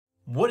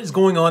What is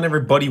going on,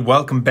 everybody?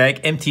 Welcome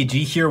back.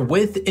 MTG here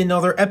with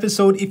another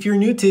episode. If you're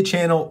new to the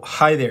channel,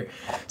 hi there.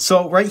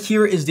 So right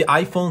here is the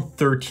iPhone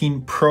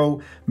 13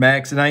 Pro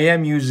Max, and I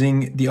am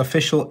using the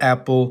official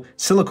Apple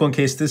silicone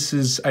case. This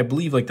is, I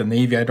believe, like the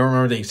navy. I don't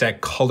remember the exact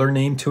color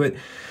name to it,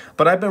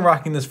 but I've been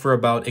rocking this for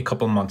about a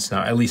couple months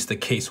now, at least the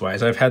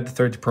case-wise. I've had the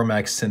 13 Pro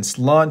Max since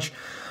launch,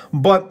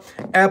 but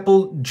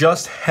Apple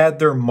just had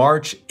their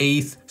March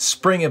 8th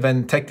spring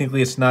event.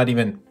 Technically, it's not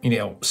even,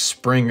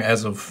 spring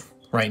as of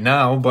right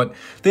now, but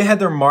they had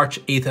their March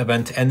 8th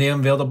event and they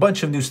unveiled a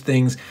bunch of new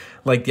things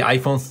like the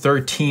iPhone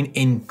 13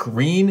 in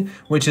green,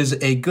 which is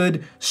a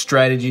good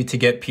strategy to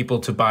get people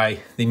to buy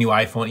the new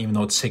iPhone even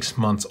though it's 6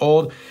 months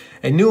old.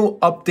 A new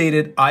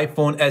updated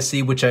iPhone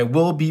SE, which I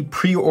will be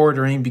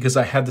pre-ordering because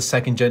I have the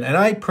second gen and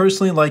I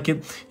personally like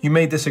it. You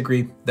may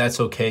disagree,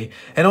 that's okay.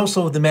 And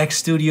also the Mac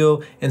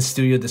Studio and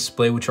Studio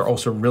Display, which are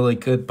also really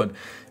good, but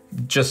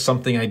just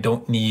something I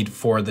don't need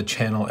for the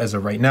channel as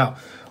of right now.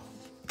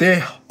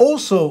 They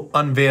also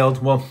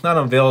unveiled, well, not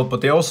unveiled,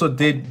 but they also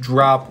did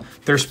drop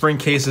their spring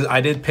cases.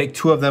 I did pick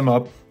two of them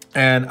up,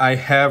 and I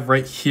have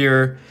right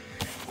here,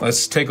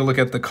 let's take a look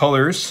at the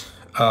colors.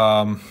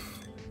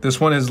 This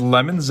one is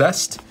Lemon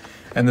Zest,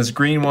 and this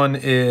green one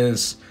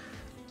is,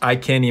 I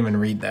can't even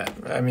read that.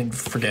 I mean,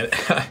 forget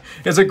it.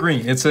 It's a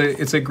green. It's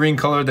a green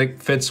color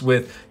that fits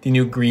with the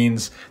new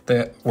greens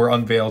that were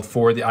unveiled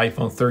for the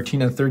iPhone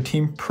 13 and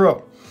 13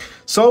 Pro.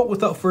 So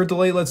without further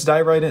delay, let's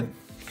dive right in.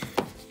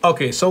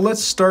 Okay, so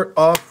let's start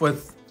off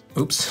with,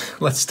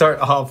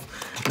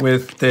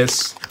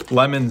 this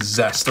Lemon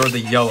Zest, or the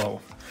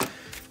yellow.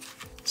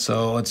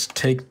 So let's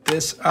take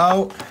this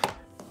out.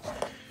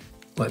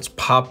 Let's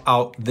pop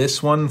out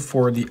this one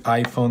for the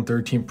iPhone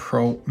 13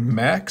 Pro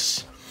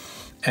Max.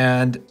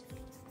 And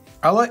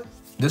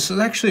this is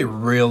actually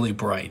really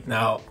bright.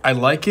 Now, I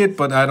like it,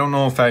 but I don't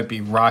know if I'd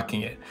be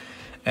rocking it.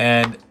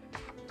 And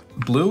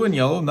blue and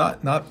yellow,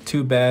 not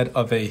too bad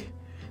of a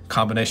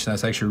combination.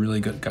 That's actually a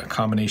really good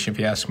combination if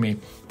you ask me.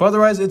 But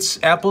otherwise,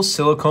 it's Apple's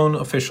silicone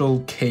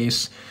official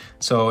case,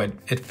 so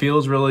it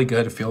feels really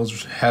good.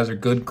 It has a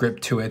good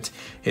grip to it.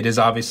 It is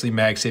obviously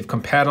MagSafe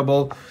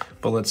compatible,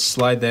 but let's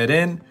slide that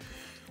in.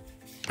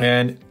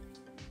 And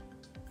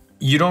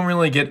you don't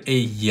really get a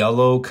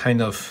yellow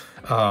kind of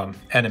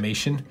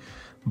animation,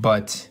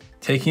 but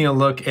taking a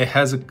look,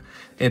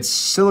 its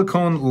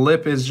silicone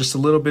lip is just a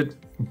little bit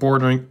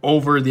bordering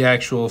over the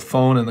actual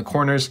phone in the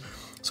corners.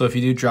 So if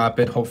you do drop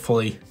it,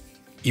 hopefully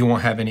you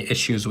won't have any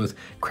issues with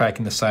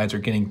cracking the sides or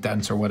getting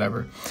dents or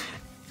whatever.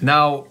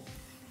 Now,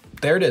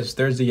 there it is.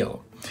 There's the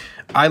yellow.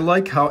 I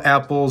like how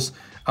Apple's,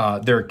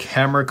 their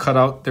camera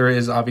cutout, there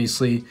is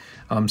obviously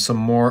some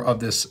more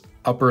of this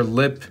upper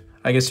lip,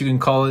 I guess you can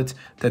call it,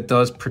 that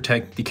does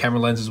protect the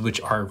camera lenses,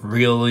 which are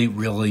really,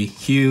 really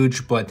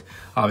huge, but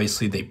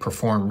obviously they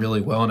perform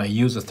really well. And I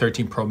use the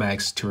 13 Pro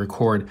Max to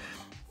record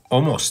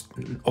almost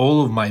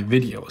all of my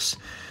videos.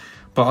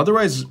 But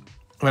otherwise,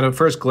 at a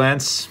first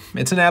glance,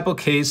 it's an Apple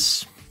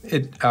case.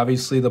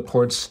 Obviously the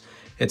ports,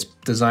 it's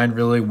designed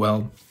really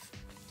well.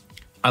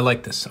 I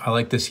like this. I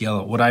like this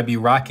yellow. Would I be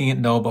rocking it?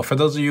 No, but for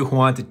those of you who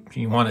want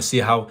to see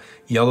how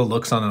yellow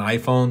looks on an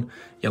iPhone,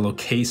 yellow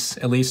case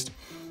at least,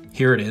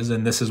 here it is,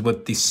 and this is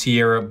with the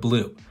Sierra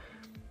Blue.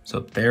 So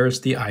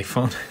there's the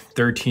iPhone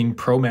 13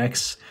 Pro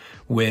Max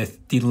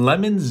with the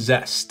Lemon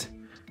Zest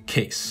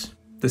case.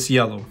 This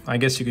yellow, I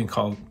guess you can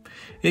call it.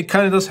 It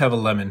kind of does have a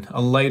lemon,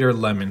 a lighter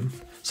lemon.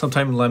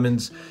 Sometimes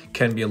lemons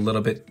can be a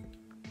little bit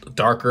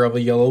darker of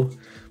a yellow,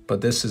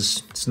 but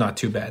it's not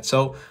too bad.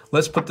 So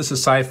let's put this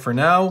aside for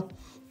now.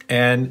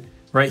 And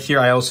right here,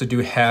 I also do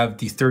have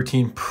the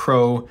 13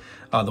 Pro,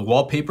 the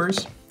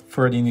wallpapers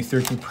for the new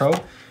 13 Pro.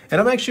 And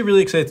I'm actually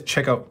really excited to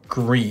check out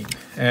green.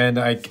 And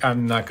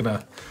I'm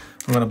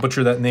gonna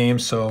butcher that name.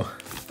 So,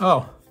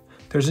 oh,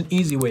 there's an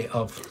easy way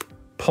of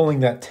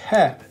pulling that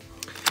tab.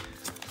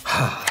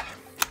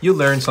 You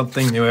learn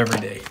something new every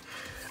day.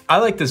 I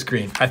like this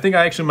green. I think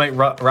I actually might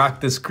rock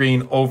this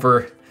green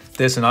over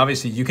this. And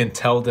obviously you can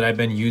tell that I've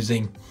been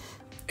using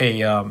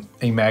a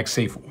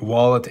MagSafe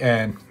wallet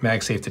and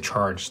MagSafe to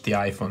charge the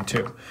iPhone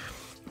too.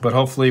 But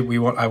hopefully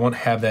I won't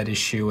have that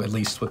issue, at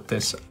least with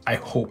this, I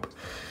hope.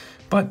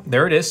 But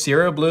there it is,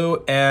 Sierra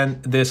Blue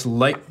and this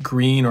light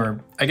green,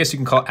 or I guess you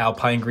can call it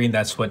Alpine Green.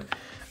 That's what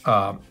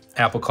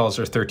Apple calls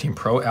their 13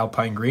 Pro,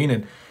 Alpine Green.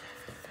 And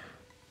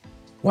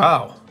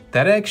wow.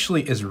 That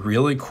actually is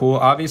really cool.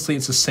 Obviously,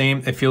 it's the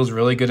same. It feels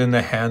really good in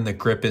the hand. The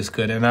grip is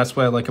good, and that's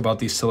what I like about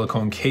these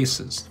silicone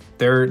cases.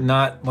 They're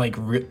not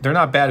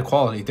bad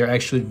quality. They're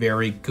actually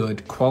very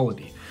good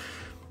quality.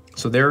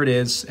 So there it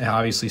is. And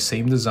obviously,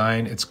 same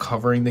design. It's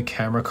covering the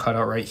camera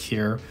cutout right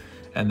here,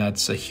 and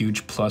that's a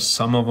huge plus.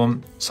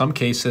 Some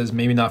cases,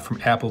 maybe not from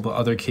Apple, but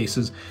other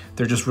cases,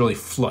 they're just really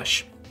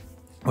flush,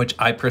 which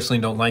I personally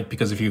don't like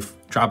because if you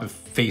drop it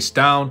face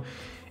down,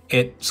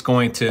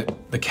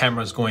 the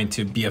camera is going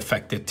to be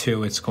affected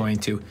too. It's going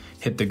to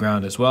hit the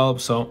ground as well.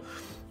 So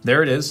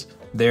there it is.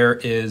 There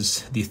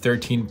is the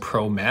 13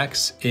 Pro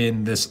Max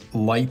in this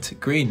light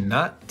green.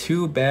 Not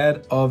too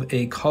bad of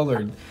a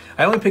color.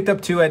 I only picked up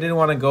two. I didn't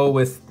want to go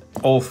with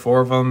all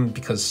four of them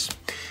because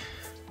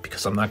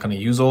because I'm not going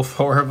to use all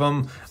 4 of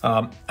them.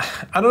 I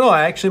don't know.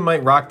 I actually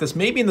might rock this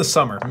maybe in the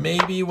summer.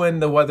 Maybe when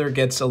the weather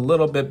gets a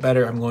little bit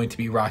better, I'm going to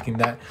be rocking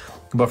that.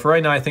 But for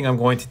right now, I think I'm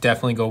going to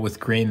definitely go with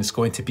green. It's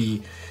going to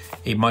be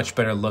a much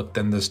better look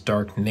than this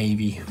dark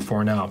navy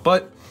for now.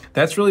 But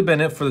that's really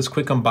been it for this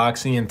quick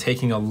unboxing and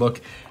taking a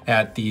look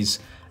at these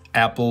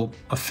Apple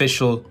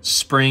official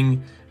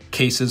spring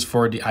cases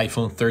for the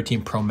iPhone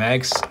 13 Pro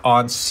Max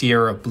on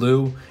Sierra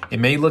Blue. It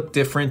may look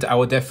different. I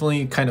would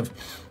definitely kind of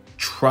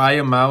try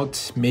them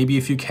out, maybe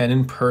if you can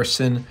in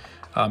person,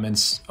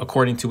 and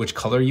according to which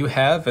color you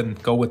have,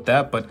 and go with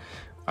that. But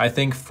I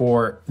think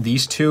for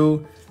these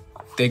two,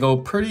 they go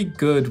pretty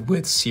good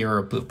with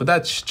Sierra Blue, but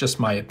that's just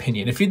my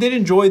opinion. If you did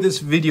enjoy this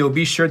video,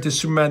 be sure to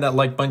superman that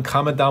like button,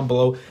 comment down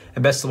below,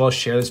 and best of all,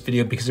 share this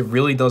video because it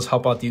really does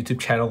help out the YouTube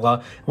channel a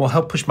lot and will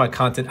help push my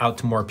content out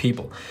to more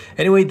people.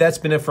 Anyway, that's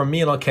been it from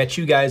me, and I'll catch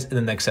you guys in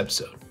the next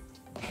episode.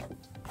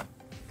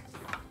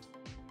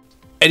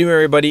 Anyway,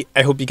 everybody,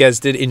 I hope you guys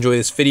did enjoy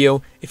this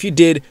video. If you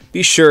did,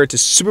 be sure to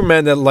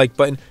superman that like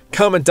button,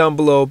 comment down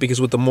below,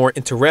 because with the more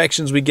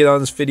interactions we get on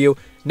this video,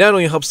 not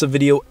only helps the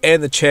video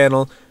and the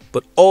channel,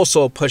 but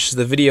also pushes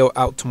the video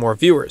out to more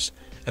viewers.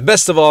 And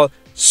best of all,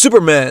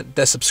 superman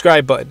that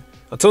subscribe button.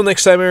 Until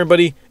next time,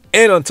 everybody,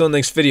 and until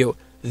next video,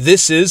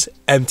 this is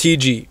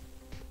MTG.